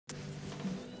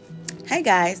Hey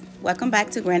guys, welcome back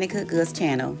to Granny Cook Goods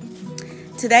channel.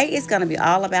 Today is going to be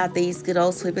all about these good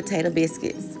old sweet potato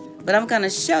biscuits, but I'm going to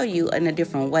show you in a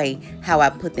different way how I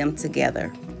put them together.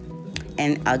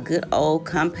 And a good old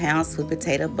compound sweet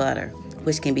potato butter,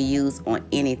 which can be used on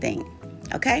anything.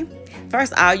 Okay,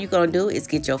 first all you're going to do is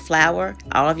get your flour,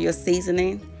 all of your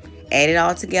seasoning, add it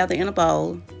all together in a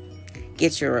bowl.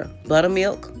 Get your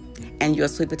buttermilk and your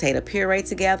sweet potato puree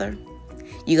together.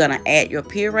 You're going to add your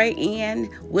puree in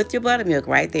with your buttermilk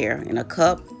right there in a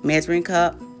cup, measuring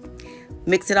cup.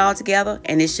 Mix it all together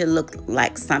and it should look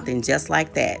like something just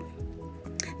like that.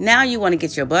 Now you want to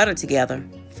get your butter together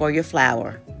for your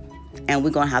flour. And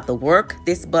we're going to have to work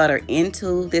this butter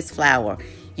into this flour.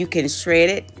 You can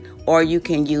shred it or you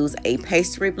can use a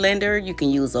pastry blender. You can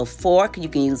use a fork. You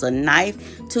can use a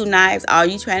knife, 2 knives. All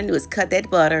you're trying to do is cut that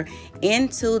butter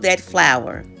into that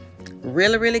flour.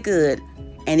 Really, really good.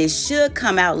 And it should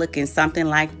come out looking something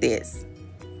like this.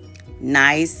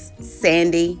 Nice,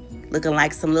 sandy, looking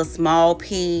like some little small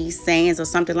peas, sands or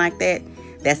something like that.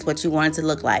 That's what you want it to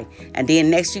look like. And then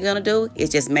next you're going to do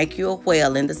is just make you a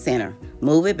whale in the center.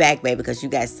 Move it back, baby, because you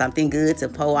got something good to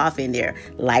pour off in there.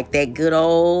 Like that good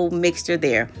old mixture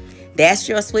there. That's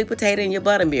your sweet potato and your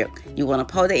buttermilk. You want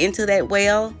to pour that into that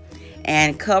whale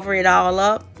and cover it all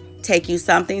up. Take you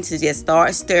something to just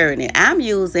start stirring it. I'm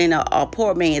using a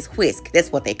poor man's whisk.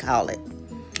 That's what they call it.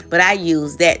 But I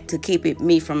use that to keep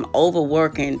me from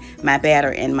overworking my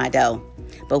batter and my dough.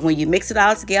 But when you mix it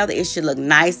all together, it should look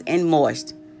nice and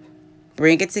moist.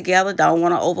 Bring it together. Don't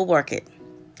want to overwork it.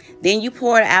 Then you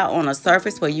pour it out on a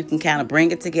surface where you can kind of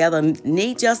bring it together,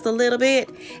 knead just a little bit,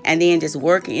 and then just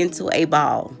work it into a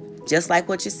ball, just like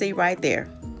what you see right there.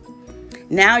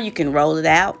 Now you can roll it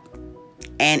out.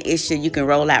 And you can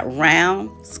roll out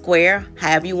round, square,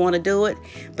 however you want to do it.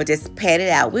 But just pat it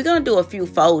out. We're going to do a few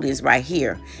foldings right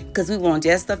here because we want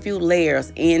just a few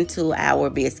layers into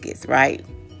our biscuits, right?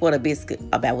 What a biscuit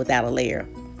about without a layer,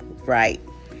 right?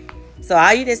 So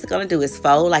all you're just going to do is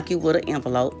fold like you would an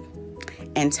envelope.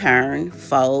 And turn,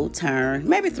 fold, turn,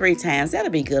 maybe 3 times. That'll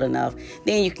be good enough.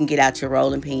 Then you can get out your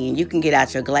rolling pin. You can get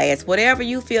out your glass, whatever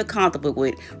you feel comfortable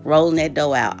with rolling that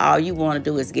dough out. All you want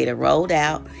to do is get it rolled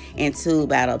out into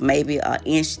about maybe an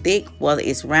inch thick, whether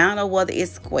it's round or whether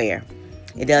it's square.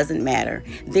 It doesn't matter.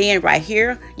 Then right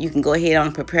here, you can go ahead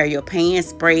and prepare your pan,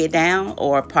 spray it down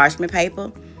or parchment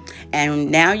paper.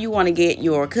 And now you want to get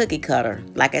your cookie cutter.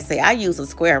 Like I say, I use a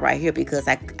square right here because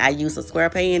I use a square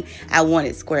pan. I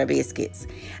wanted square biscuits.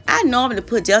 I normally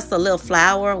put just a little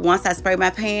flour. Once I spray my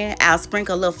pan, I'll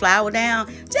sprinkle a little flour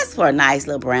down just for a nice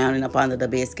little browning up under the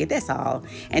biscuit. That's all.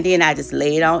 And then I just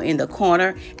lay it on in the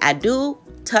corner. I do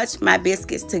touch my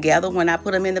biscuits together when I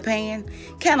put them in the pan.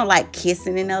 Kind of like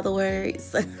kissing, in other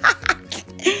words.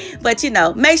 But, you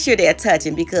know, make sure they're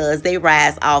touching because they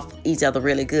rise off each other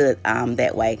really good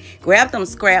that way. Grab them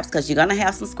scraps because you're going to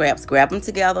have some scraps. Grab them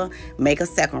together. Make a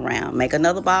second round. Make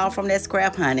another ball from that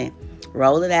scrap, honey.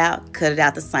 Roll it out. Cut it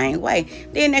out the same way.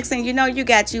 Then next thing you know, you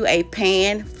got you a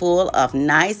pan full of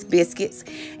nice biscuits.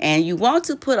 And you want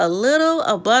to put a little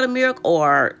of buttermilk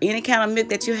or any kind of milk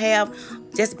that you have.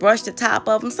 Just brush the top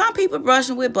of them. Some people brush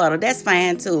them with butter. That's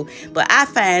fine too. But I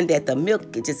find that the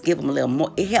milk just give them a little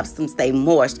more. It helps them stay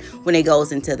moist when it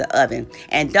goes into the oven.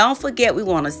 And don't forget, we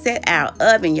want to set our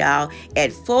oven, y'all,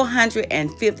 at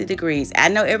 450 degrees. I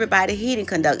know everybody heating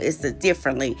conduct is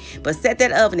differently. But set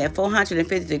that oven at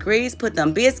 450 degrees. Put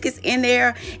them biscuits in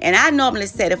there. And I normally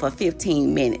set it for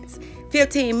 15 minutes.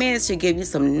 15 minutes should give you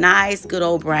some nice, good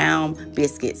old brown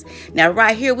biscuits. Now,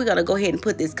 right here, we're going to go ahead and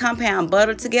put this compound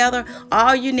butter together.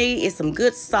 All you need is some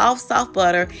good, soft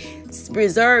butter.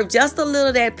 Reserve just a little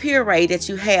of that puree that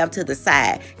you have to the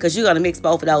side because you're going to mix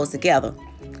both of those together.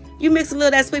 You mix a little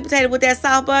of that sweet potato with that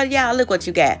soft butter, y'all, look what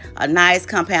you got. A nice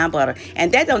compound butter.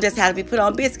 And that don't just have to be put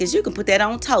on biscuits. You can put that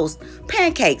on toast,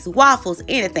 pancakes, waffles,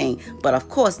 anything. But, of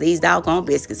course, these doggone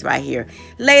biscuits right here.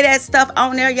 Lay that stuff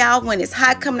on there, y'all, when it's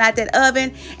hot coming out that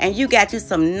oven. And you got you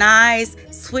some nice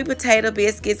sweet potato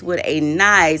biscuits with a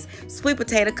nice sweet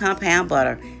potato compound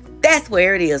butter. That's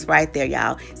where it is right there,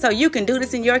 y'all. So you can do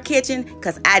this in your kitchen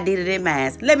because I did it in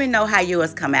mine. Let me know how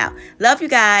yours come out. Love you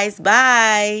guys.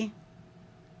 Bye.